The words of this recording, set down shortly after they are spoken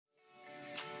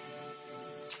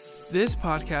This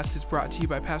podcast is brought to you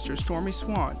by Pastor Stormy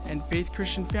Swan and Faith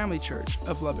Christian Family Church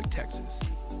of Lubbock, Texas.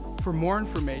 For more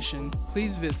information,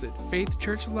 please visit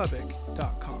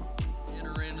faithchurchlubbock.com.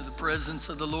 Enter into the presence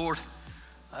of the Lord.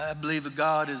 I believe that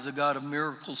God is a God of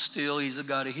miracles still. He's a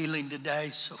God of healing today.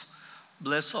 So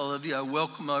bless all of you. I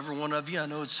welcome every one of you. I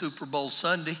know it's Super Bowl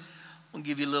Sunday. I'll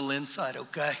give you a little insight,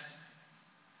 okay?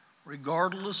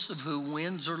 Regardless of who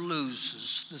wins or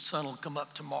loses, the sun will come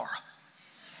up tomorrow.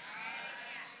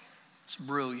 It's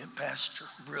brilliant, Pastor,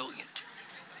 brilliant.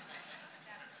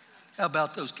 How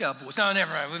about those Cowboys? No,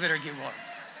 never mind, we better get one.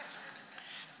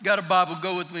 Got a Bible,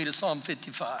 go with me to Psalm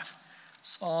 55.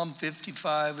 Psalm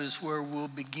 55 is where we'll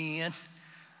begin.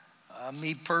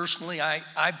 Me personally,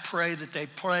 I pray that they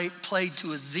play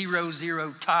to a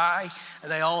 0-0 tie,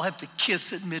 and they all have to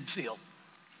kiss at midfield.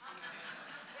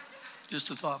 Just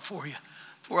a thought for you.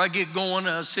 Before I get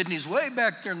going, Sydney's way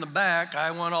back there in the back.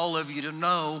 I want all of you to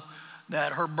know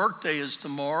that her birthday is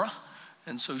tomorrow,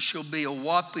 and so she'll be a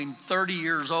whopping 30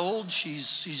 years old.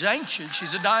 She's ancient.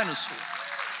 She's a dinosaur.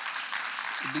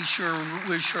 So be sure and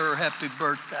wish her a happy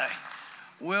birthday.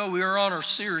 Well, we are on our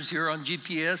series here on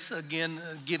GPS, again,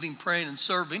 giving, praying, and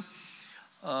serving.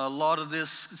 A lot of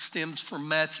this stems from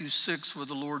Matthew 6, where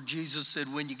the Lord Jesus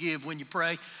said, when you give, when you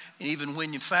pray, and even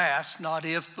when you fast, not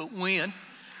if, but when.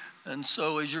 And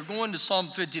so as you're going to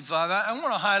Psalm 55, I want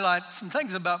to highlight some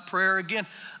things about prayer. Again,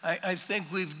 I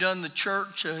think we've done the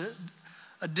church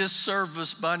a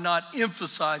disservice by not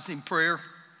emphasizing prayer.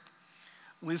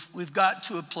 We've got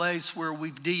to a place where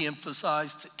we've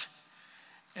de-emphasized it.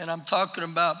 And I'm talking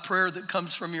about prayer that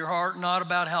comes from your heart, not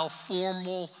about how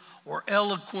formal or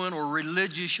eloquent or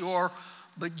religious you are,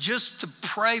 but just to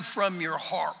pray from your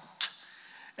heart.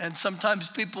 And sometimes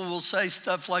people will say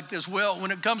stuff like this, well,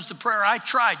 when it comes to prayer, I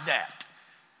tried that,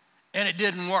 and it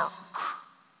didn't work.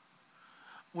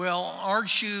 Well,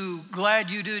 aren't you glad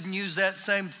you didn't use that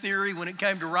same theory when it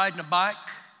came to riding a bike?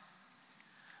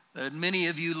 That many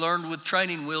of you learned with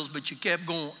training wheels, but you kept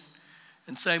going.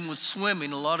 And same with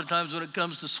swimming. A lot of times when it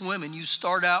comes to swimming, you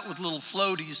start out with little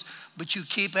floaties, but you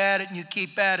keep at it and you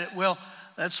keep at it. Well,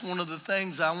 that's one of the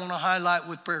things I want to highlight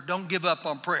with prayer. Don't give up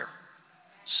on prayer.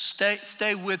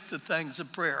 Stay with the things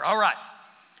of prayer. All right,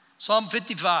 Psalm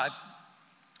 55,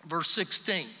 verse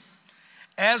 16.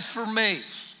 As for me,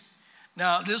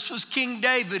 now this was King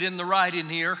David in the writing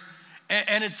here,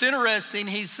 and it's interesting,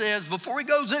 he says, before he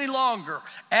goes any longer,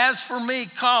 as for me,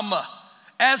 comma,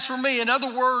 as for me. In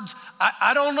other words,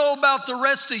 I don't know about the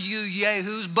rest of you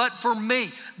yahoos, but for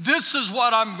me, this is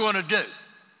what I'm going to do.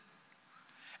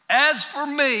 As for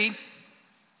me,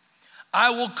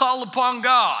 I will call upon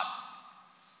God.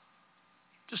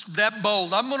 Just that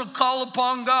bold. I'm going to call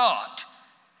upon God,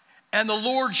 and the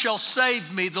Lord shall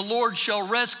save me. The Lord shall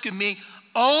rescue me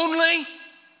only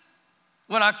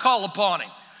when I call upon him.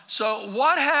 So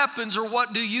what happens, or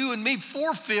what do you and me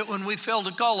forfeit when we fail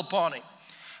to call upon him?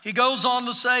 He goes on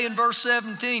to say in verse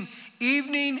 17,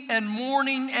 evening and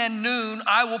morning and noon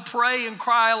I will pray and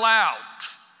cry aloud.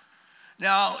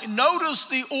 Now notice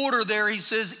the order there. He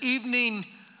says evening,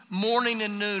 morning,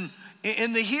 and noon.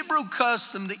 In the Hebrew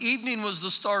custom, the evening was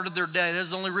the start of their day. That's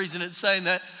the only reason it's saying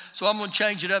that. So I'm going to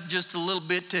change it up just a little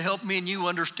bit to help me and you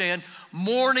understand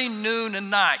morning, noon, and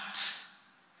night.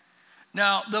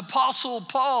 Now, the Apostle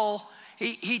Paul,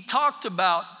 he talked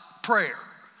about prayer.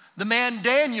 The man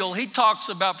Daniel, he talks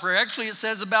about prayer. Actually, it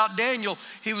says about Daniel,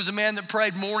 he was a man that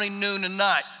prayed morning, noon, and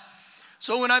night.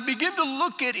 So when I begin to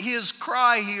look at his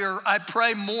cry here, I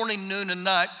pray morning, noon, and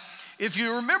night. If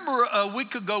you remember a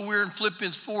week ago, we were in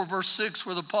Philippians 4, verse 6,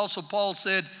 where the Apostle Paul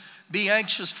said, be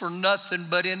anxious for nothing,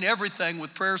 but in everything,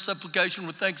 with prayer, supplication,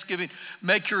 with thanksgiving,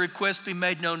 make your requests be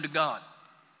made known to God.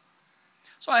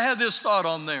 So I had this thought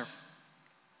on there.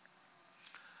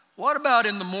 What about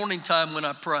in the morning time when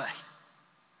I pray?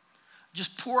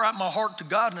 Just pour out my heart to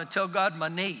God and I tell God my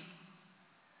need.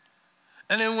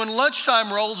 And then when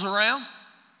lunchtime rolls around,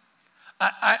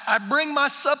 I bring my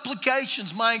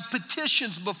supplications, my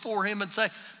petitions before him and say,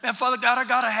 man, Father God, I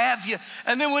got to have you.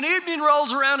 And then when evening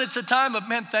rolls around, it's a time of,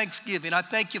 man, thanksgiving. I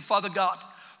thank you, Father God,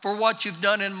 for what you've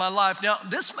done in my life. Now,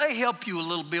 this may help you a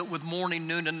little bit with morning,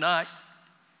 noon, and night.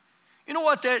 You know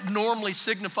what that normally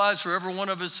signifies for every one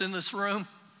of us in this room?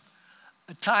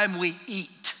 The time we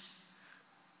eat.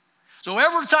 So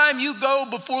every time you go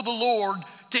before the Lord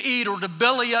to eat or to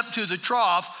belly up to the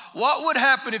trough, what would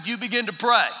happen if you begin to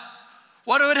pray?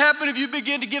 What would happen if you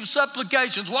begin to give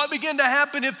supplications? What would begin to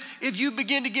happen if you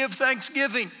begin to give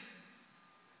thanksgiving?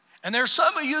 And there's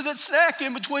some of you that snack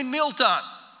in between mealtime.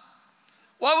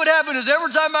 What would happen is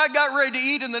every time I got ready to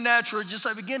eat in the natural,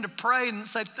 I began to pray and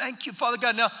say, thank you, Father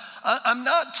God. Now, I'm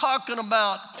not talking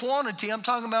about quantity, I'm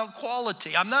talking about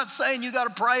quality. I'm not saying you got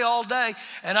to pray all day,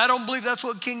 and I don't believe that's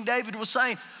what King David was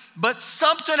saying. But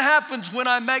something happens when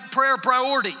I make prayer a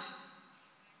priority.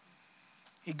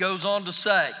 He goes on to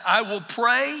say, I will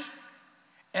pray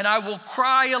and I will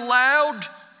cry aloud,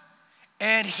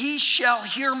 and he shall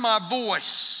hear my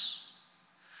voice.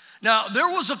 Now, there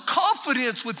was a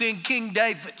confidence within King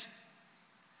David.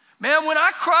 Man, when I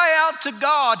cry out to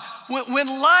God, when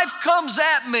life comes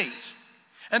at me,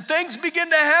 and things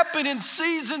begin to happen in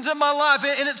seasons in my life,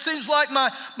 and it seems like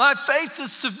my faith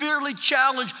is severely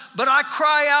challenged, but I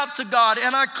cry out to God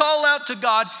and I call out to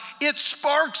God, it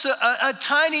sparks a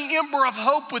tiny ember of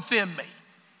hope within me.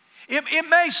 It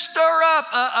may stir up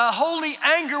a holy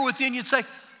anger within you and say,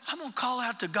 I'm going to call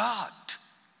out to God.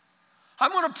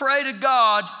 I'm going to pray to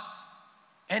God,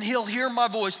 and he'll hear my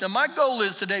voice. Now, my goal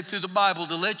is today through the Bible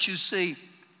to let you see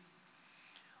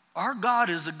our God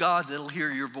is a God that'll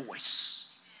hear your voice.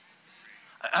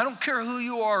 I don't care who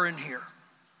you are in here.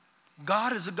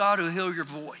 God is a God who'll hear your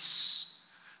voice.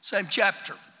 Same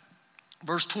chapter,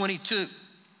 verse 22.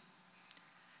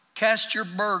 Cast your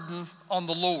burden on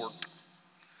the Lord,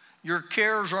 your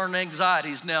cares and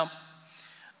anxieties. Now,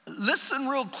 listen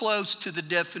real close to the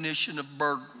definition of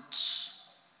burdens.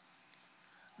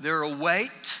 They're a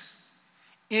weight,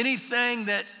 anything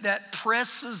that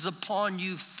presses upon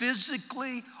you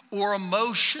physically or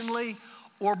emotionally,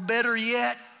 or better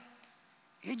yet,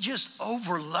 it just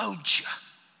overloads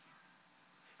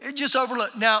you. It just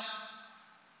overloads. Now,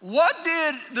 what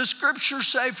did the scripture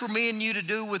say for me and you to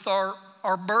do with our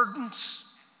burdens?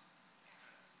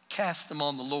 Cast them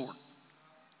on the Lord.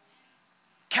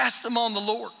 Cast them on the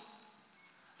Lord.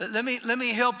 Let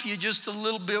me help you just a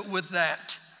little bit with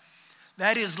that.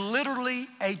 That is literally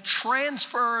a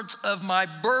transference of my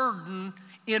burden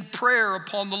in prayer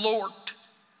upon the Lord.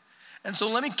 And so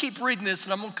let me keep reading this,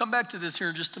 and I'm going to come back to this here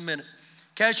in just a minute.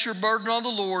 Cast your burden on the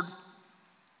Lord,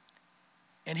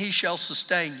 and he shall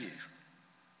sustain you.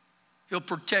 He'll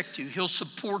protect you. He'll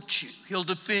support you. He'll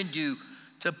defend you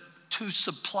to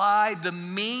supply the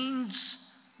means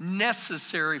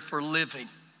necessary for living.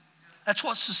 That's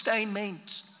what sustain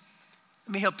means.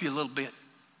 Let me help you a little bit.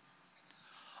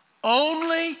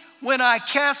 Only when I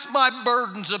cast my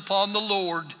burdens upon the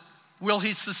Lord will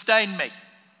he sustain me.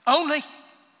 Only.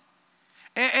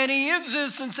 And he ends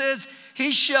this and says,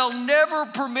 he shall never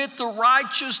permit the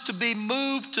righteous to be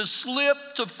moved, to slip,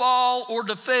 to fall, or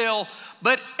to fail.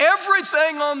 But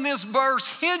everything on this verse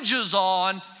hinges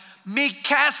on me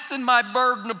casting my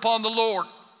burden upon the Lord.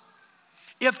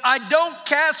 If I don't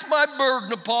cast my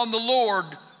burden upon the Lord,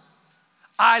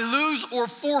 I lose or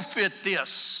forfeit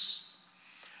this.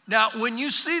 Now, when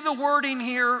you see the wording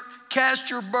here, cast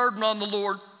your burden on the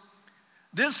Lord,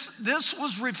 this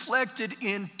was reflected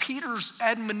in Peter's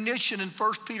admonition in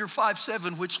 1 Peter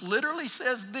 5:7, which literally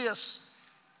says this,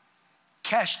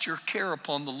 cast your care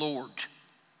upon the Lord,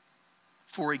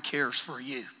 for he cares for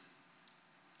you.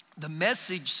 The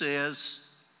Message says,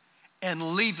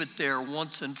 and leave it there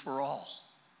once and for all.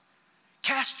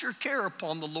 Cast your care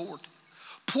upon the Lord.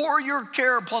 Pour your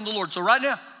care upon the Lord. So right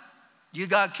now, you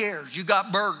got cares, you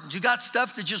got burdens, you got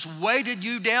stuff that just weighted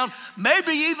you down,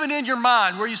 maybe even in your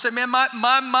mind where you say, man,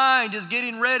 my mind is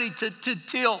getting ready to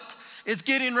tilt. It's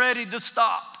getting ready to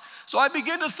stop. So I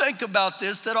begin to think about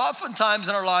this, that oftentimes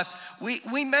in our life,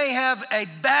 we may have a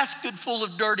basket full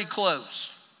of dirty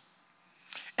clothes.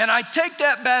 And I take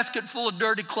that basket full of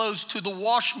dirty clothes to the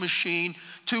wash machine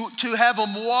to have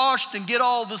them washed and get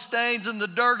all the stains and the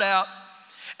dirt out.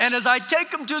 And as I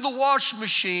take them to the wash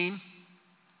machine,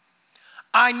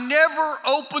 I never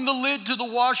open the lid to the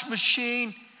wash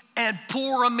machine and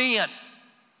pour them in.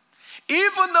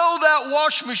 Even though that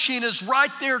wash machine is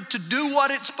right there to do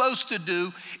what it's supposed to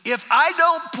do, if I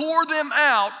don't pour them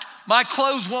out, my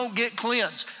clothes won't get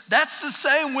cleansed. That's the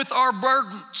same with our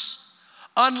burdens.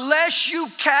 Unless you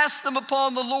cast them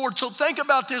upon the Lord. So think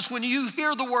about this. When you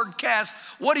hear the word cast,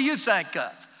 what do you think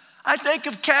of? I think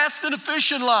of casting a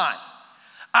fishing line.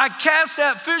 I cast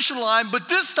that fishing line, but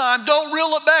this time don't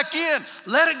reel it back in.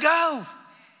 Let it go.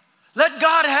 Let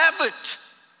God have it.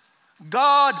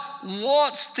 God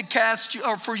wants to cast you,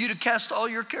 or for you to cast all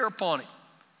your care upon him.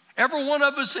 Every one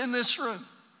of us in this room.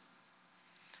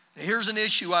 Now, here's an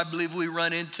issue I believe we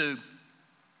run into.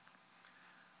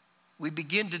 We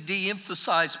begin to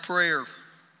de-emphasize prayer.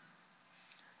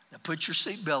 Now put your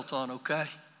seatbelt on, okay?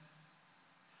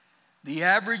 The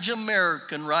average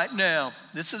American right now,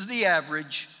 this is the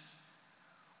average,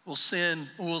 will spend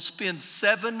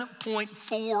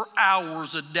 7.4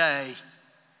 hours a day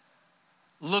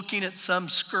looking at some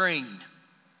screen.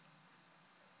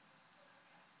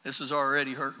 This is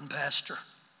already hurting, Pastor.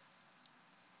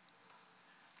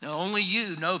 Now, only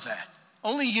you know that.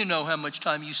 Only you know how much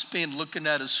time you spend looking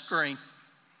at a screen.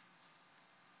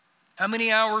 How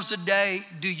many hours a day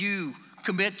do you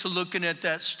commit to looking at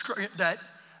that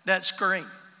screen?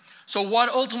 So what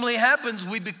ultimately happens,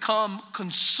 we become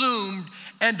consumed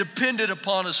and dependent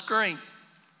upon a screen.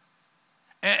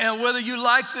 And whether you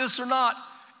like this or not,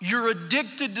 you're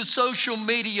addicted to social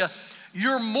media.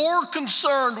 You're more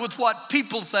concerned with what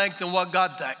people think than what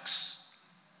God thinks.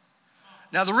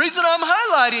 Now, the reason I'm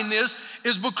highlighting this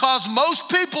is because most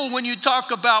people, when you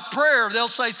talk about prayer, they'll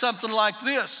say something like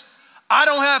this: I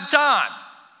don't have time.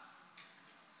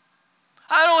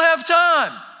 I don't have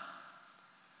time.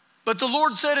 But the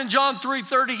Lord said in John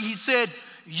 3:30, he said,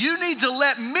 you need to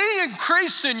let me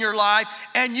increase in your life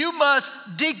and you must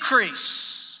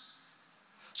decrease.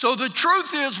 So the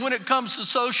truth is, when it comes to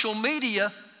social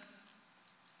media,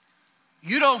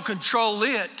 you don't control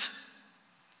it.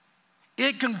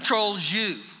 It controls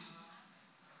you.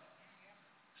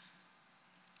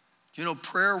 You know,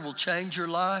 prayer will change your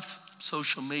life.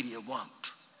 Social media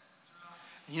won't.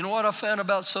 You know what I found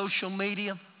about social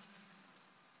media?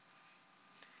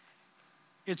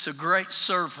 It's a great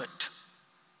servant,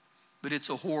 but it's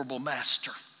a horrible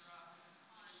master.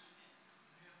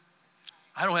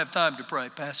 I don't have time to pray,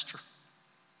 Pastor.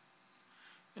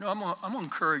 You know, I'm gonna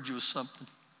encourage you with something.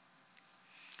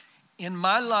 In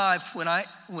my life, when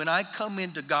I come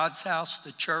into God's house,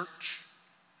 the church,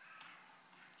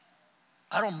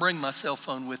 I don't bring my cell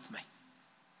phone with me.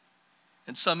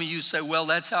 And some of you say, well,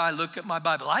 that's how I look at my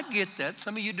Bible. I get that.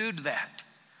 Some of you do that.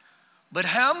 But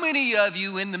how many of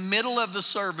you in the middle of the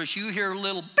service, you hear a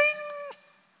little bing,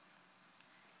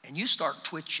 and you start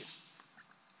twitching?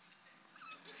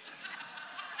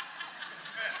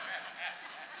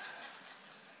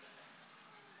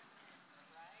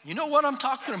 You know what I'm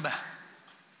talking about.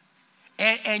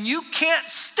 And you can't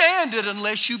stand it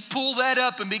unless you pull that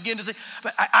up and begin to say,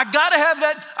 but I gotta have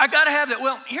that, I gotta have that.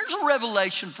 Well, here's a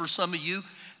revelation for some of you.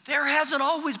 There hasn't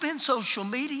always been social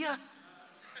media.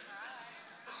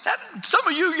 Some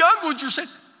of you young ones are saying,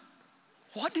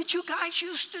 what did you guys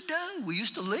used to do? We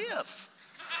used to live.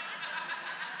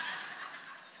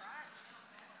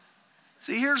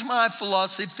 See, here's my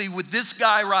philosophy with this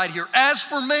guy right here. As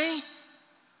for me,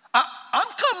 I'm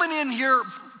coming in here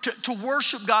to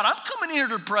worship God. I'm coming here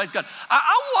to praise God.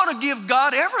 I want to give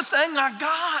God everything I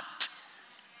got.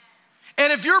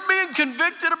 And if you're being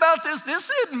convicted about this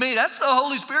isn't me. That's the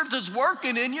Holy Spirit that's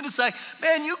working in you to say,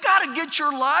 man, you got to get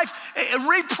your life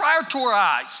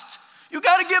reprioritized. You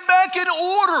got to get back in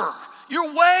order.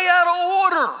 You're way out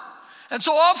of order. And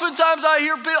so oftentimes I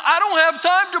hear people, I don't have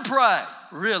time to pray.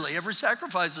 Really, every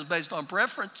sacrifice is based on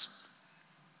preference.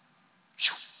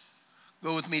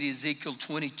 Go with me to Ezekiel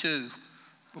 22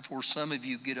 before some of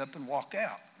you get up and walk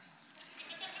out.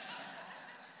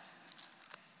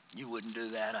 You wouldn't do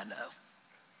that, I know.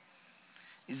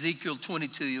 Ezekiel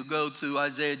 22, you'll go through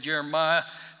Isaiah, Jeremiah.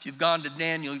 If you've gone to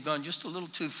Daniel, you've gone just a little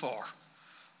too far.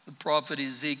 The prophet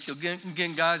Ezekiel.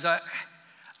 Again, guys,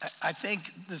 I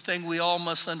think the thing we all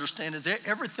must understand is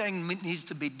everything needs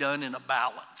to be done in a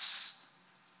balance.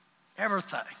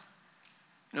 Everything.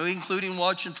 You know, including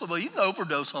watching football. You can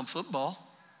overdose on football.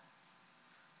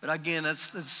 But again,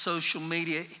 that's social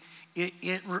media.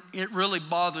 It really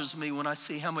bothers me when I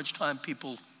see how much time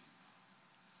people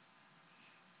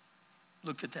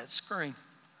look at that screen.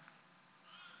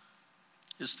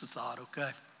 Just a thought, okay?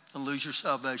 Don't lose your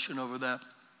salvation over that.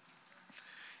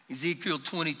 Ezekiel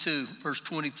 22, verse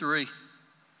 23.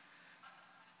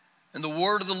 And the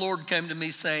word of the Lord came to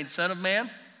me, saying, Son of man,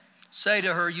 say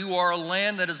to her, you are a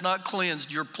land that is not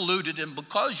cleansed. You're polluted, and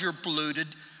because you're polluted,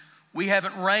 we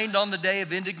haven't rained on the day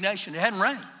of indignation. It hadn't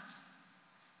rained.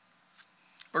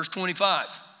 Verse 25.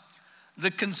 The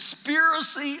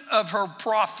conspiracy of her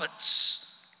prophets.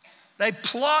 They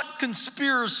plot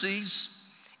conspiracies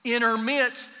in her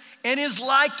midst and is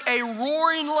like a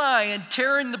roaring lion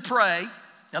tearing the prey.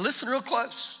 Now listen real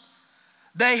close.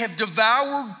 They have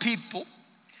devoured people.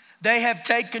 They have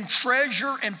taken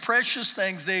treasure and precious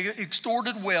things. They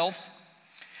extorted wealth.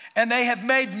 And they have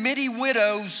made many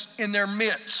widows in their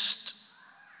midst.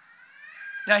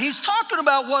 Now he's talking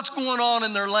about what's going on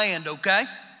in their land, okay?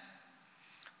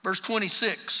 Verse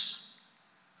 26.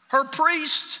 Her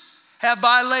priests have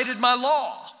violated my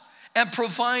law and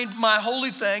profaned my holy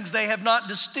things. They have not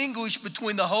distinguished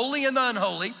between the holy and the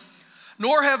unholy,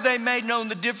 nor have they made known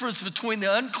the difference between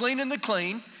the unclean and the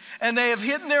clean. And they have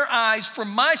hidden their eyes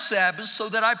from my Sabbaths so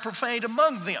that I profaned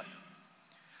among them.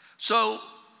 So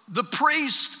the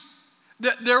priest,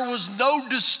 there was no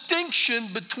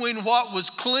distinction between what was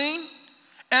clean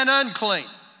and unclean.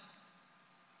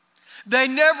 They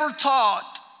never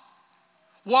taught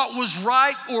what was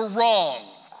right or wrong.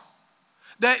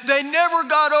 They never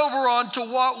got over onto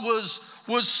what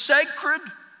was sacred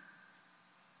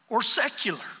or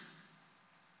secular.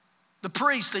 The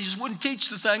priests, they just wouldn't teach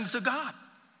the things of God.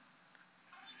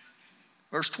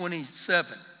 Verse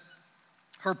 27,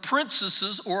 her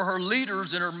princesses or her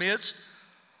leaders in her midst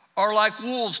are like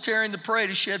wolves tearing the prey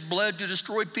to shed blood to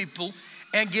destroy people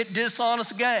and get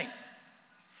dishonest gain.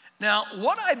 Now,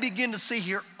 what I begin to see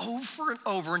here over and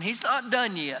over, and he's not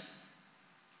done yet,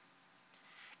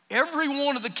 every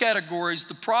one of the categories,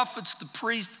 the prophets, the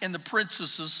priests, and the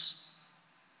princesses,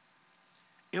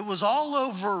 it was all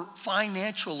over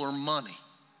financial or money.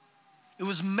 It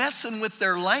was messing with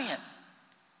their land.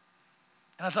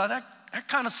 And I thought, that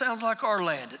kind of sounds like our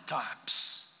land at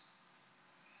times.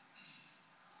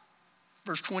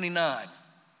 Verse 29,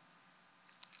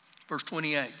 verse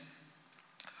 28.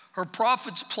 Her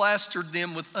prophets plastered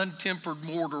them with untempered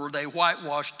mortar, they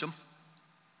whitewashed them,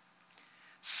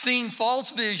 seeing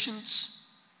false visions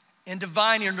and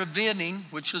divine intervening,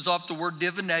 which is off the word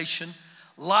divination,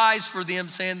 lies for them,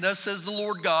 saying, thus says the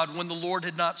Lord God, when the Lord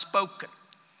had not spoken.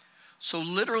 So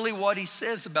literally what he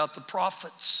says about the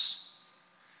prophets,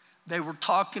 they were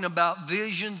talking about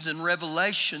visions and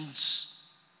revelations,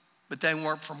 but they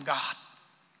weren't from God.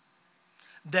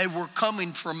 They were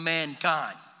coming from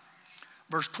mankind.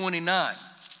 Verse 29,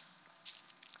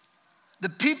 the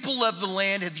people of the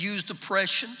land have used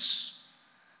oppressions.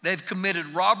 They've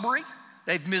committed robbery.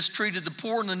 They've mistreated the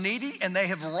poor and the needy, and they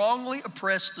have wrongly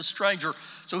oppressed the stranger.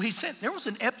 So he said there was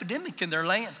an epidemic in their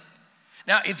land.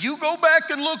 Now, if you go back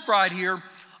and look right here,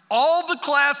 all the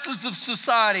classes of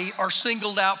society are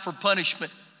singled out for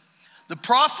punishment. The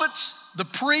prophets, the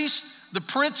priests, the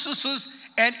princesses,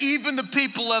 and even the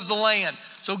people of the land.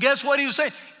 So guess what he was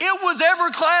saying? It was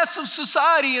every class of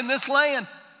society in this land.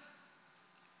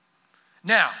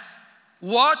 Now,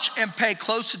 watch and pay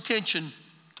close attention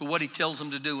to what he tells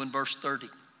them to do in verse 30.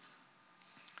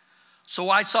 So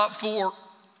I sought for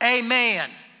a man.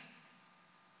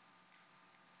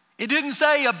 It didn't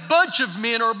say a bunch of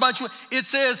men or a bunch of, it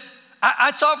says,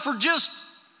 I sought for just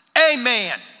a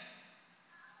man.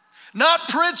 Not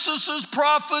princesses,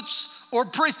 prophets, or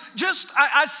priests.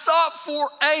 I sought for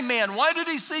a man. Why did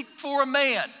he seek for a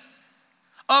man?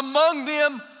 Among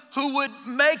them who would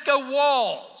make a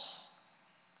wall.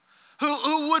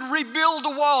 Who would rebuild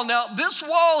a wall. Now, this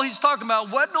wall he's talking about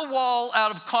wasn't a wall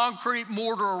out of concrete,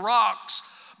 mortar, or rocks,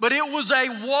 but it was a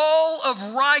wall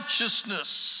of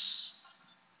righteousness.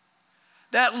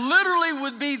 That literally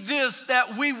would be this,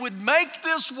 that we would make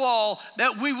this wall,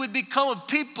 that we would become a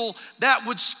people that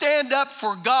would stand up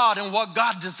for God and what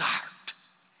God desired.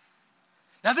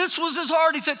 Now, this was his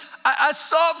heart. He said, I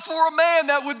sought for a man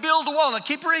that would build a wall. Now,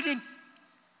 keep reading.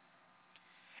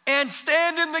 And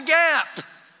stand in the gap.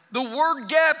 The word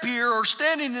gap here, or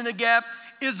standing in the gap,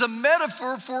 is a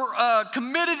metaphor for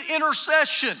committed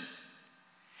intercession.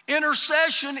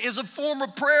 Intercession is a form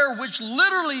of prayer which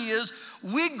literally is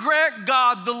we grant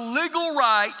God the legal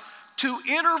right to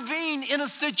intervene in a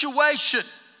situation.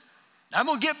 Now, I'm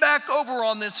going to get back over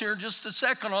on this here in just a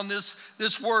second on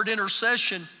this word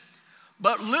intercession.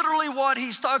 But literally what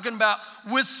he's talking about,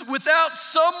 without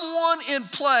someone in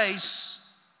place,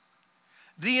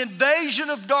 the invasion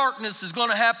of darkness is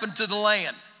going to happen to the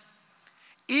land.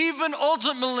 Even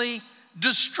ultimately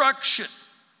destruction.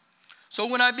 So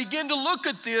when I begin to look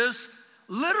at this,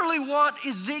 literally what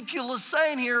Ezekiel is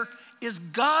saying here is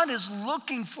God is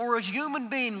looking for a human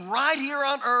being right here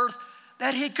on earth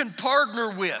that he can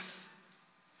partner with,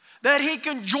 that he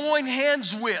can join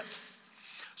hands with.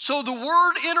 So the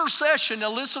word intercession,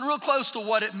 now listen real close to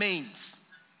what it means.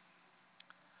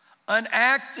 An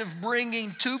act of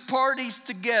bringing two parties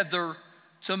together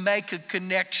to make a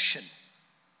connection,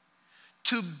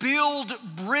 to build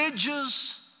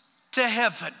bridges to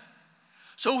heaven.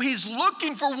 So he's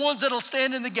looking for ones that'll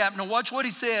stand in the gap. Now watch what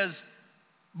he says.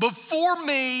 Before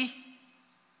me,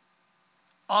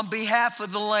 on behalf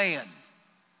of the land.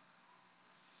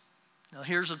 Now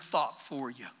here's a thought for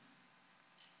you.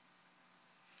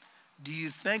 Do you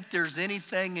think there's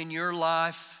anything in your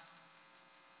life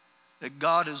that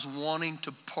God is wanting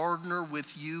to partner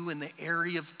with you in the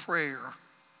area of prayer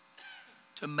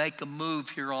to make a move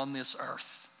here on this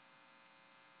earth?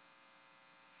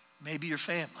 Maybe your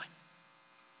family.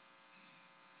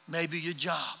 Maybe your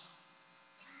job.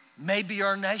 Maybe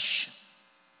our nation.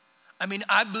 I mean,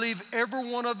 I believe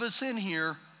every one of us in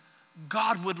here,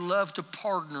 God would love to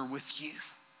partner with you.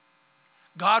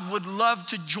 God would love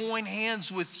to join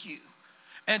hands with you.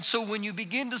 And so when you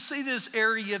begin to see this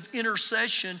area of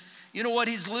intercession, you know what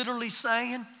he's literally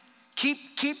saying?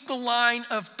 Keep the line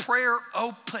of prayer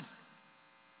open.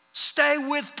 Stay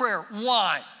with prayer.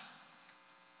 Why?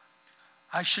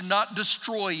 I should not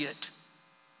destroy it,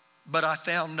 but I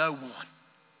found no one.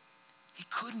 He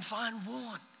couldn't find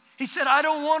one. He said, I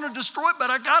don't want to destroy it,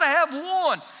 but I got to have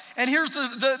one. And here's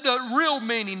the real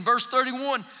meaning, verse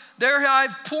 31. There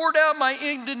I've poured out my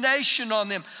indignation on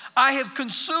them. I have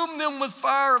consumed them with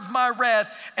fire of my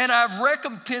wrath, and I've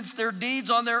recompensed their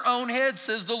deeds on their own heads,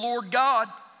 says the Lord God.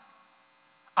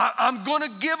 I'm going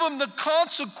to give them the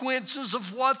consequences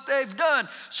of what they've done.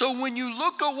 So when you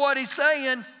look at what he's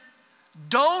saying,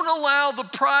 don't allow the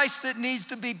price that needs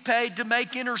to be paid to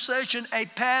make intercession a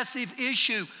passive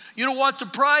issue. You know what the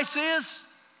price is?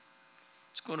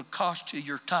 It's going to cost you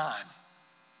your time.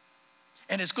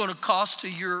 And it's going to cost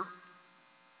you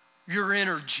your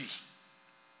energy.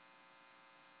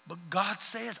 But God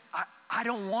says, I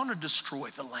don't want to destroy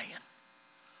the land.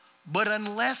 But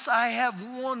unless I have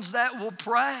ones that will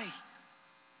pray,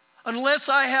 unless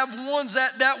I have ones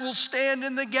that will stand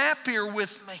in the gap here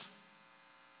with me.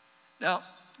 Now,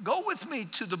 go with me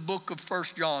to the book of 1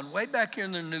 John, way back here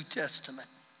in the New Testament.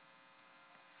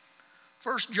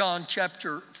 1 John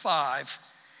chapter 5,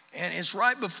 and it's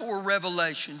right before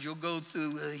Revelations. You'll go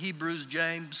through Hebrews,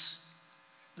 James,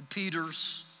 the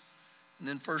Peters, and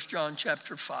then 1 John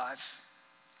chapter 5.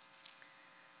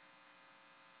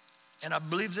 And I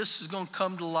believe this is going to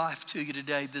come to life to you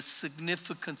today, the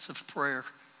significance of prayer.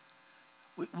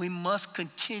 We must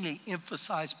continue to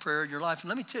emphasize prayer in your life. And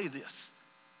let me tell you this.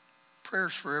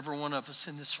 Prayers for every one of us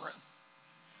in this room.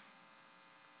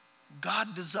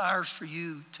 God desires for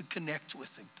you to connect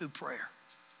with him through prayer.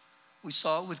 We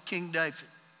saw it with King David.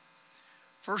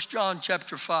 1 John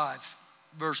chapter 5,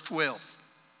 verse 12.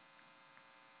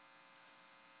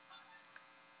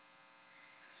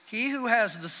 He who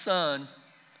has the Son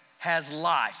has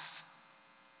life.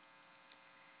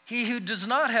 He who does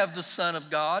not have the Son of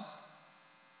God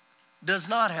does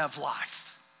not have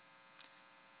life.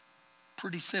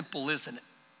 Pretty simple, isn't it?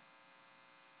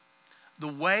 The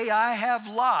way I have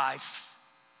life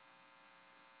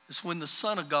is when the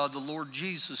Son of God, the Lord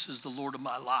Jesus, is the Lord of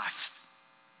my life.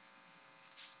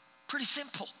 It's pretty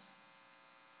simple.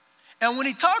 And when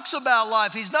he talks about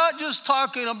life, he's not just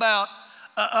talking about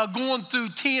going through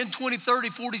 10, 20, 30,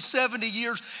 40, 70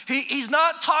 years. He's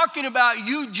not talking about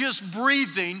you just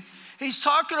breathing. He's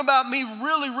talking about me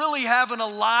really, really having a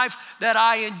life that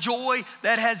I enjoy,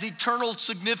 that has eternal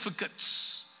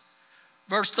significance.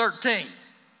 Verse 13.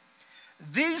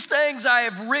 These things I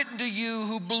have written to you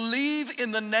who believe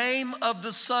in the name of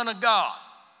the Son of God.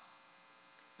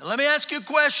 Now let me ask you a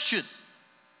question.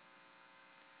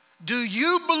 Do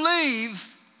you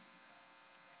believe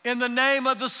in the name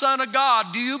of the Son of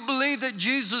God? Do you believe that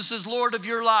Jesus is Lord of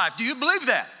your life? Do you believe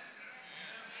that?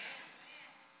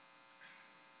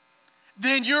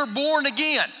 Then you're born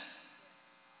again.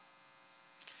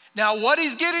 Now, what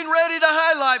he's getting ready to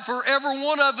highlight for every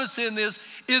one of us in this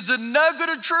is a nugget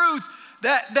of truth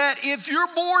that if you're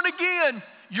born again,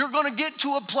 you're going to get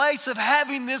to a place of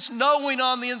having this knowing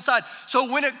on the inside.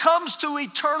 So when it comes to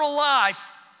eternal life,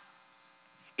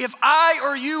 if I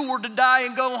or you were to die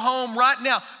and go home right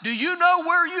now, do you know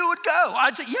where you would go?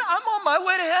 I'd say, yeah, I'm on my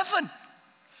way to heaven.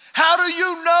 How do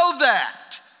you know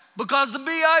that? Because the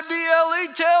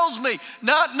Bible tells me,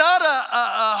 not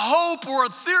a hope or a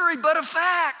theory, but a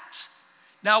fact.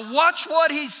 Now watch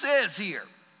what he says here.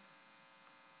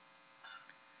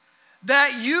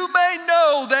 That you may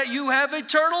know that you have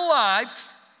eternal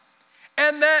life,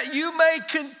 and that you may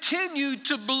continue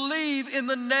to believe in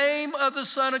the name of the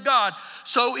Son of God.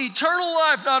 So eternal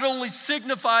life not only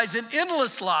signifies an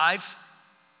endless life,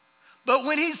 but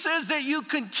when he says that you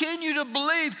continue to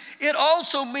believe, it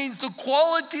also means the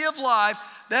quality of life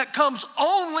that comes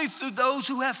only through those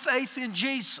who have faith in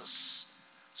Jesus.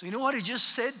 So you know what he just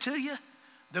said to you?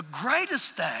 The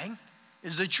greatest thing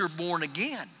is that you're born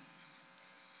again.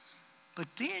 But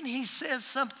then he says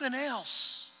something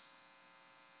else.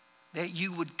 That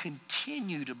you would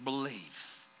continue to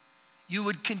believe. You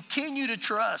would continue to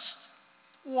trust.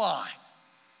 Why?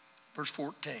 Verse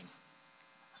 14.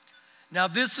 Now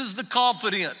this is the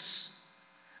confidence.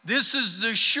 This is the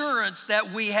assurance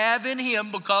that we have in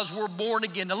him because we're born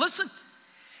again. Now listen,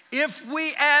 if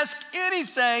we ask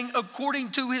anything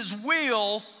according to his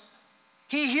will,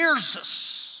 he hears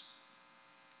us.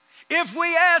 If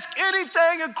we ask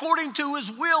anything according to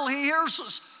his will, he hears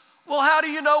us. Well, how do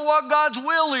you know what God's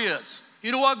will is?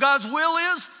 You know what God's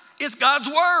will is? It's God's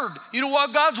word. You know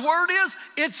what God's word is?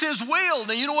 It's his will.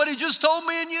 Now, you know what he just told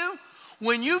me and you?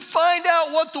 When you find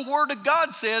out what the word of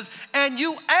God says and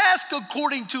you ask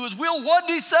according to his will, what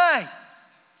did he say?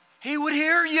 He would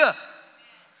hear you.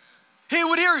 He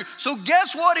would hear you. So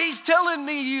guess what he's telling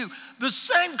me you? The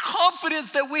same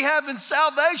confidence that we have in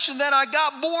salvation, that I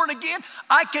got born again,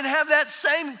 I can have that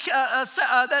same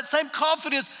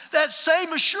confidence, that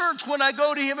same assurance when I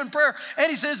go to him in prayer. And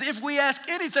he says, if we ask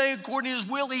anything according to his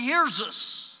will, he hears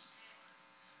us.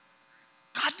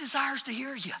 God desires to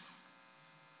hear you.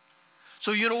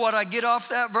 So you know what I get off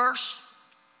that verse?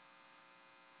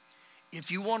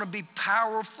 If you want to be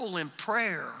powerful in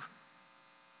prayer,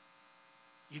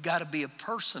 you got to be a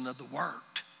person of the Word.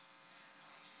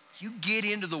 You get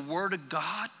into the Word of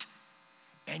God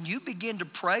and you begin to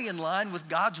pray in line with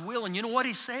God's will. And you know what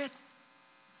he said?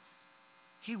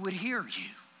 He would hear you.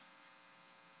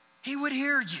 He would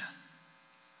hear you.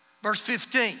 Verse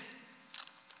 15.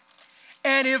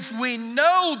 And if we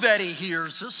know that he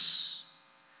hears us,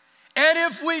 and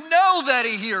if we know that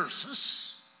he hears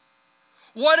us,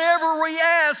 whatever we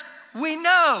ask, we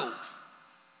know.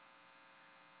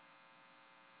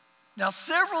 Now,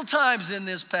 several times in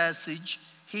this passage,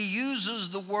 he uses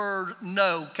the word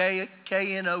know,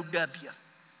 K-N-O-W.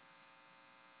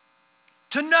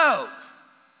 To know.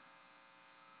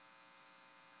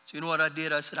 So you know what I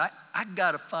did? I said, I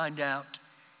got to find out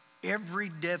every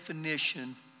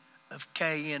definition of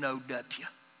K-N-O-W.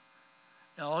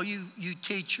 Now, all you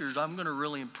teachers, I'm going to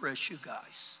really impress you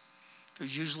guys,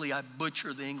 because usually I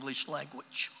butcher the English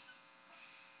language.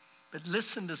 But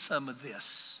listen to some of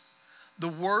this. The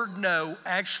word know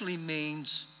actually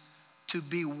means to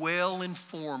be well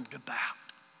informed about.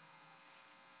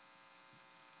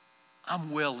 I'm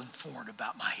well informed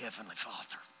about my Heavenly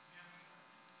Father.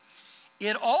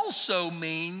 It also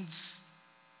means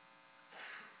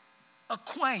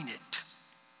acquainted.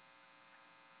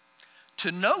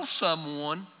 To know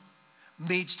someone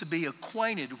means to be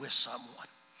acquainted with someone.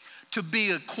 To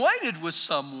be acquainted with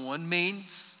someone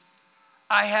means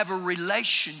I have a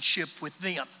relationship with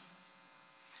them.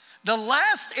 The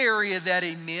last area that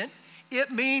he meant, it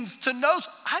means to know.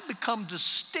 I become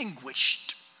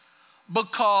distinguished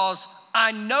because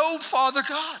I know Father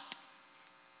God.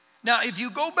 Now, if you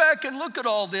go back and look at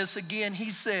all this again, he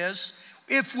says,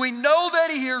 if we know that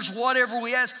he hears whatever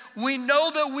we ask, we know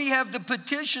that we have the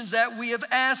petitions that we have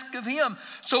asked of him.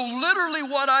 So literally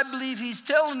what I believe he's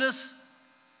telling us,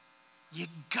 you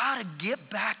gotta get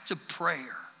back to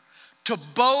prayer, to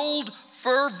bold,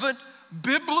 fervent,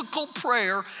 biblical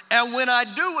prayer. And when I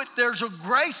do it, there's a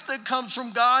grace that comes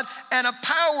from God and a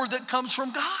power that comes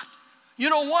from God. You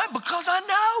know why? Because I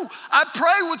know. I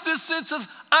pray with this sense of,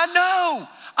 I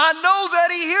know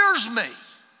that he hears me.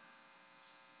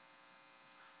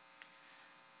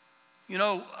 You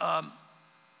know,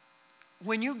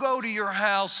 when you go to your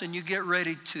house and you get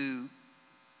ready to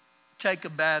take a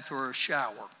bath or a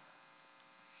shower,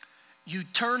 you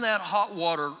turn that hot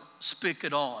water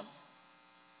spigot on.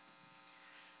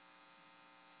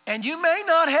 And you may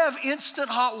not have instant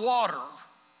hot water,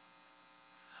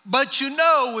 but you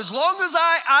know, as long as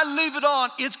I leave it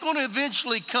on, it's going to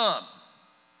eventually come.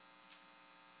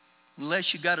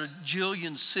 Unless you got a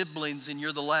jillion siblings and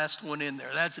you're the last one in there.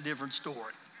 That's a different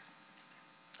story.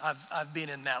 I've been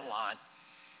in that line.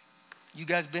 You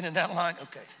guys been in that line?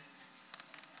 Okay.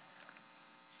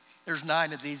 There's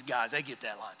 9 of these guys. They get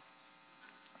that line.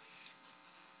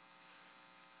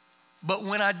 But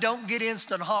when I don't get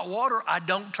instant hot water, I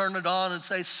don't turn it on and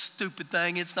say, stupid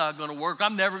thing, it's not going to work.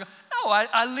 I'm never going to. No,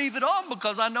 I leave it on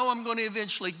because I know I'm going to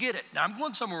eventually get it. Now, I'm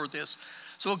going somewhere with this.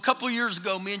 So a couple of years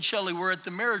ago, me and Shelley were at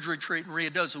the marriage retreat in Rio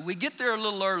Doce. We get there a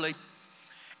little early.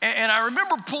 And I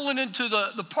remember pulling into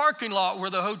the parking lot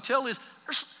where the hotel is.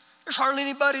 There's hardly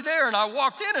anybody there. And I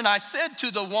walked in and I said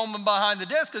to the woman behind the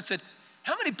desk, I said,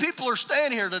 how many people are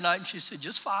staying here tonight? And she said,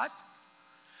 just 5.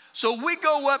 So we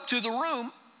go up to the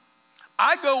room.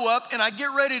 I go up and I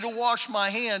get ready to wash my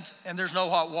hands, and there's no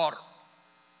hot water.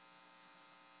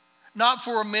 Not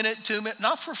for a minute, 2 minutes,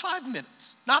 not for 5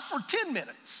 minutes, not for 10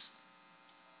 minutes.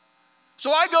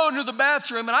 So I go into the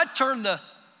bathroom and I turn the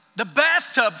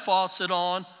bathtub faucet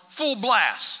on full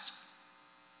blast.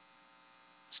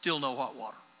 Still no hot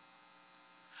water.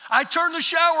 I turn the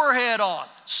shower head on,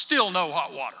 still no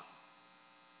hot water.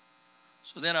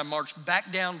 So then I march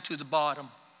back down to the bottom.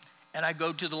 And I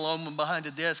go to the woman behind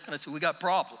the desk and I said, we got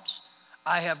problems.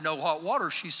 I have no hot water.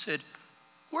 She said,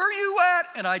 where are you at?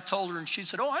 And I told her, and she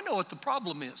said, oh, I know what the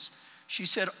problem is. She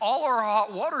said, all our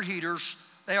hot water heaters,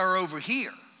 they are over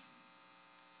here.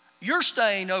 You're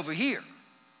staying over here.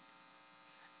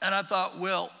 And I thought,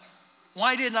 well,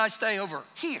 why didn't I stay over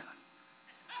here?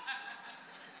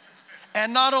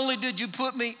 And not only did you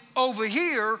put me over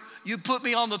here, you put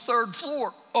me on the 3rd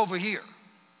floor over here.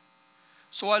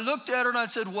 So I looked at her and I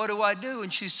said, what do I do?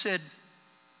 And she said,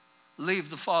 leave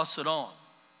the faucet on.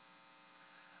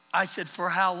 I said, for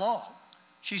how long?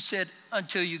 She said,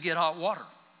 until you get hot water.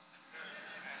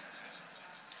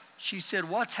 She said,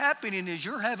 what's happening is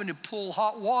you're having to pull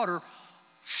hot water,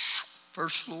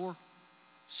 first floor,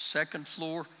 second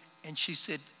floor, and she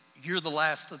said, you're the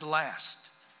last of the last.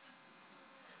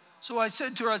 So I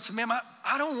said to her, I said, ma'am,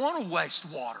 I don't want to waste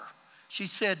water. She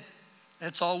said,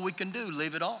 that's all we can do,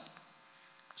 leave it on.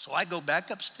 So I go back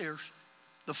upstairs.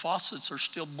 The faucets are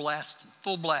still blasting,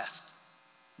 full blast,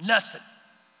 nothing.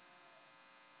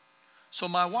 So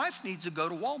my wife needs to go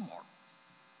to Walmart.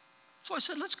 So I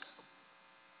said, let's go.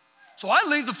 So I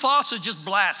leave the faucet just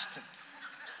blasting.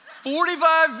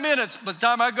 45 minutes by the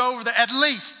time I go over there, at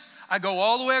least. I go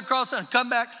all the way across and come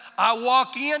back. I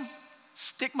walk in,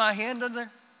 stick my hand in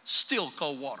there, still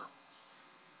cold water.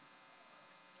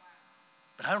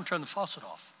 But I don't turn the faucet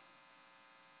off.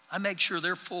 I make sure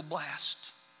they're full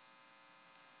blast.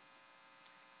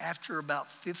 After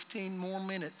about 15 more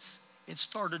minutes, it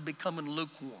started becoming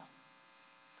lukewarm.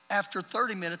 After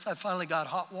 30 minutes, I finally got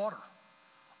hot water.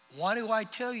 Why do I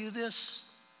tell you this?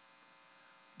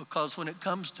 Because when it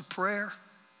comes to prayer,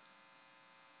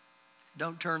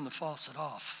 don't turn the faucet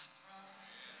off.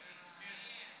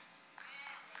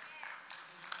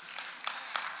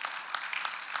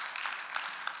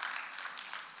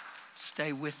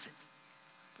 Stay with it.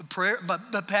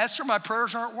 But Pastor, my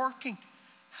prayers aren't working.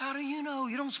 How do you know?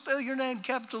 You don't spell your name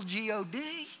capital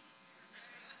G-O-D.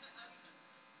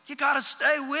 You got to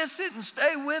stay with it and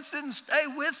stay with it and stay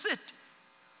with it.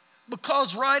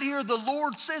 Because right here the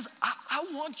Lord says, I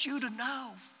want you to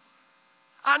know.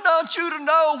 I want you to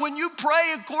know when you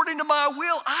pray according to my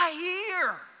will, I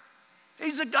hear.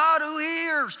 He's a God who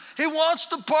hears. He wants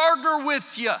to partner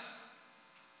with you.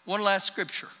 One last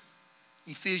scripture.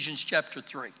 Ephesians chapter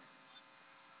 3.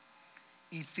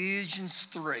 Ephesians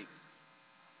 3.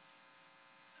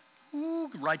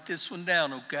 Ooh, write this one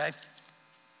down, okay?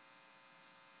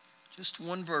 Just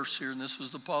one verse here, and this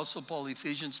was the Apostle Paul,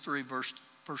 Ephesians 3, verse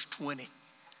 20.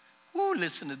 Ooh,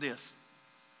 listen to this.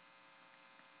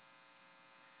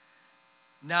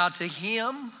 Now to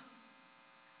him,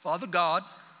 Father God,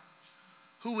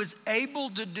 who is able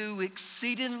to do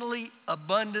exceedingly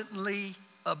abundantly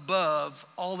above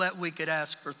all that we could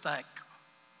ask or think.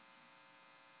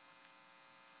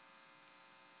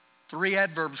 3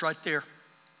 adverbs right there.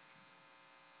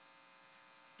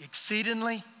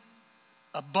 Exceedingly,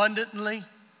 abundantly,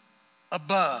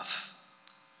 above.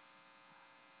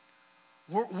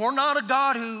 We're not a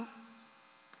God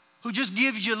who just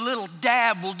gives you a little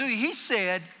dab will do. He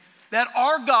said that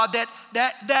our God,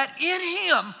 that in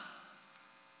him,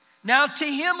 now to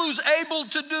him who's able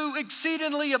to do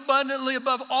exceedingly abundantly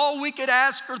above all we could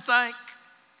ask or think.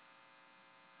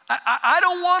 I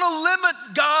don't want to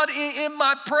limit God in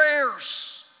my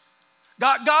prayers.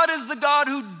 God is the God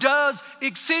who does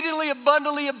exceedingly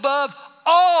abundantly above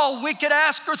all we could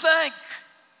ask or think.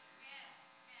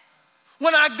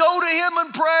 When I go to him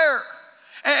in prayer,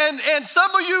 and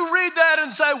some of you read that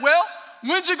and say, well,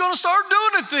 when's he going to start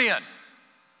doing it then?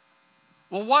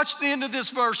 Well, watch the end of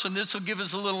this verse, and this will give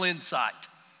us a little insight.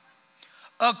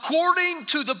 According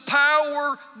to the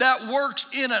power that works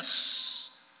in us.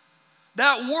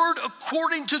 That word,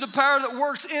 according to the power that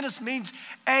works in us, means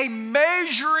a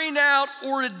measuring out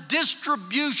or a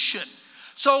distribution.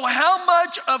 So how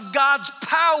much of God's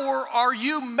power are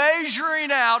you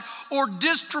measuring out or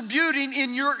distributing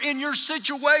in your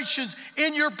situations,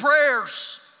 in your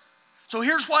prayers? So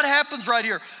here's what happens right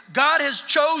here. God has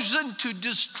chosen to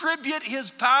distribute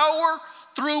his power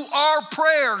through our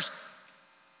prayers.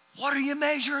 What are you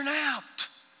measuring out?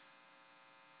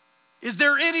 Is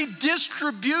there any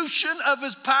distribution of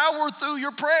his power through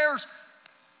your prayers?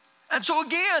 And so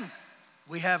again,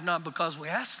 we have not because we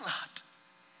ask not.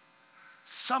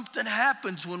 Something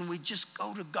happens when we just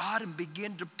go to God and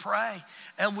begin to pray,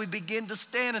 and we begin to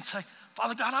stand and say,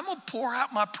 Father God, I'm going to pour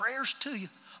out my prayers to you.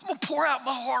 I'm going to pour out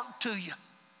my heart to you.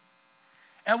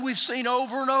 And we've seen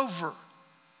over and over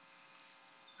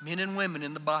men and women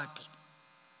in the Bible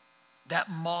that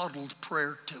modeled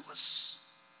prayer to us.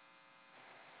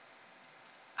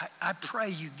 I pray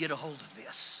you get a hold of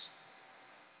this,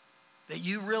 that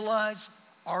you realize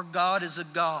our God is a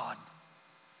God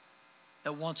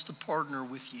that wants to partner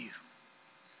with you.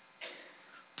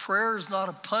 Prayer is not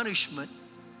a punishment,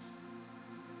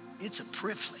 it's a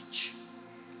privilege.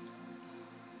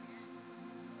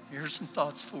 Here's some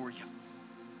thoughts for you.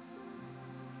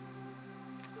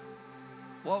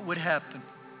 What would happen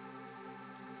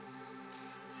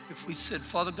if we said,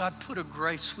 Father God, put a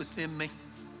grace within me,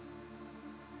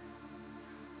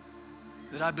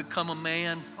 that I become a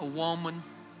man, a woman,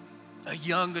 a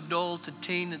young adult, a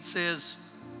teen that says,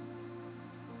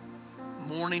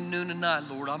 Morning, noon, and night,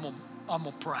 Lord, I'm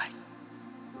gonna pray.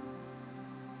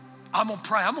 I'm gonna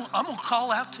pray. I'm gonna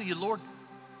call out to you, Lord.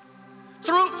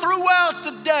 Throughout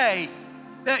the day,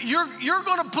 that you're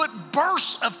gonna put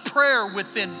bursts of prayer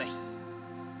within me.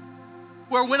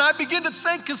 Where when I begin to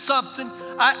think of something,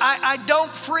 I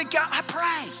don't freak out, I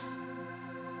pray.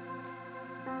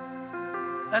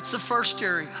 That's the first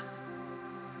area.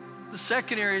 The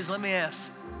second area is, let me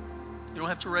ask. You don't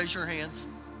have to raise your hands.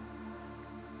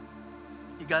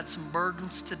 You got some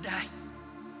burdens today.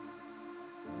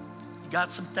 You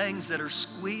got some things that are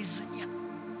squeezing you.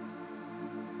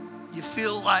 You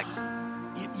feel like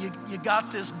you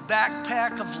got this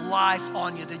backpack of life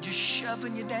on you that's just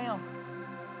shoving you down.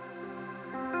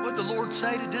 What did the Lord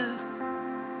say to do?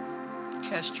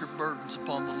 Cast your burdens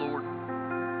upon the Lord.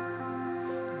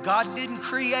 God didn't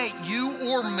create you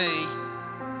or me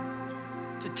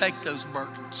to take those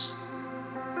burdens.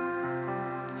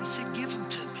 He said, give them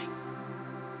to me.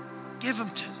 Give them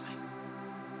to me.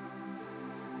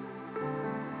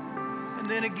 And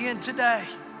then again today,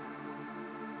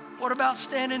 what about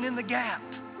standing in the gap?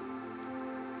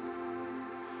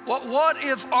 What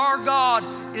if our God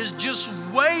is just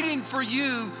waiting for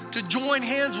you to join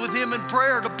hands with Him in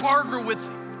prayer, to partner with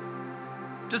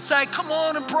Him, to say, come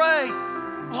on and pray?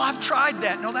 Well, I've tried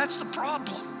that. No, that's the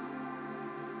problem.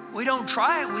 We don't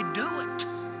try it, we do it.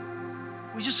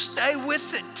 We just stay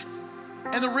with it.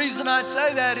 And the reason I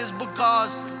say that is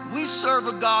because we serve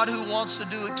a God who wants to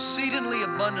do exceedingly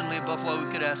abundantly above what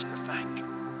we could ask or think.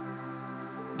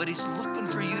 But He's looking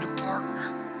for you to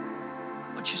partner.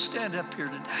 Why don't you stand up here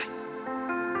today?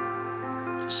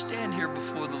 Just stand here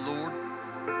before the Lord.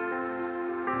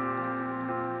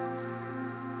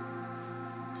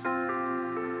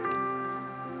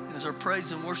 And as our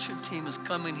praise and worship team is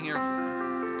coming here,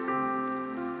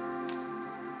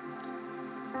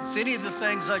 if any of the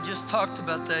things I just talked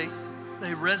about, they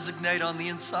resonate on the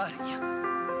inside of you,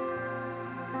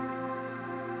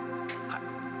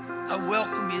 I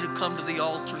welcome you to come to the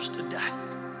altars today.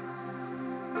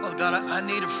 Father God, I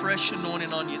need a fresh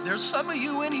anointing on you. There's some of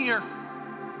you in here.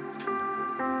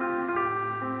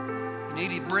 You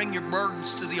need to bring your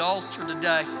burdens to the altar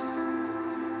today.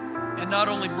 And not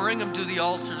only bring them to the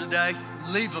altar today,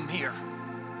 leave them here.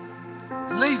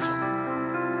 Leave them.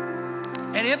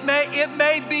 And it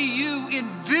may be you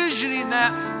envisioning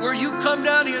that, where you come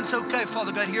down here and say, okay,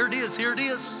 Father God, here it is, here it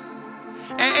is.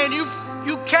 And you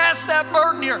cast that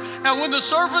burden here. And when the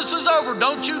service is over,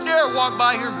 don't you dare walk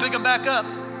by here and pick them back up.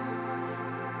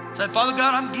 Say, Father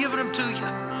God, I'm giving them to you.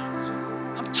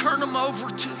 I'm turning them over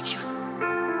to you.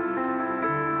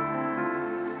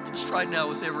 Just right now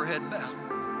with every head bowed.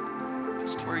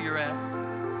 Just where you're at.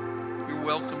 You're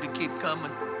welcome to keep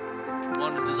coming. If you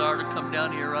want a desire to come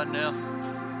down here right now.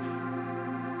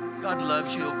 God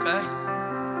loves you, okay?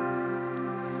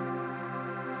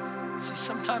 See,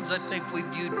 sometimes I think we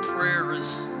viewed prayer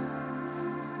as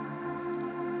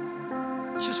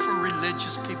it's just for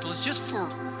religious people. It's just for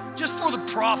the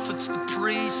prophets, the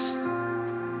priests.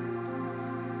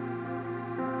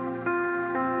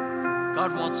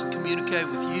 God wants to communicate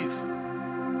with you.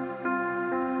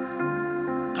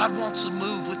 God wants to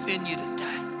move within you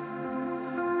today.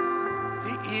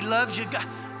 He loves you.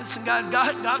 Listen, guys,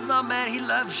 God's not mad. He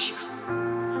loves you.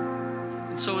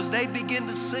 And so as they begin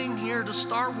to sing here to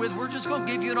start with, we're just going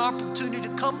to give you an opportunity to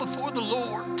come before the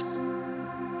Lord.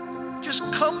 Just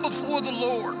come before the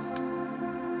Lord.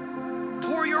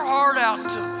 Pour your heart out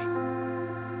to Him.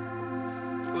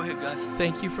 Go ahead, guys.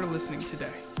 Thank you for listening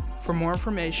today. For more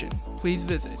information, please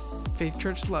visit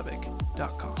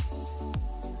faithchurchlubbock.com.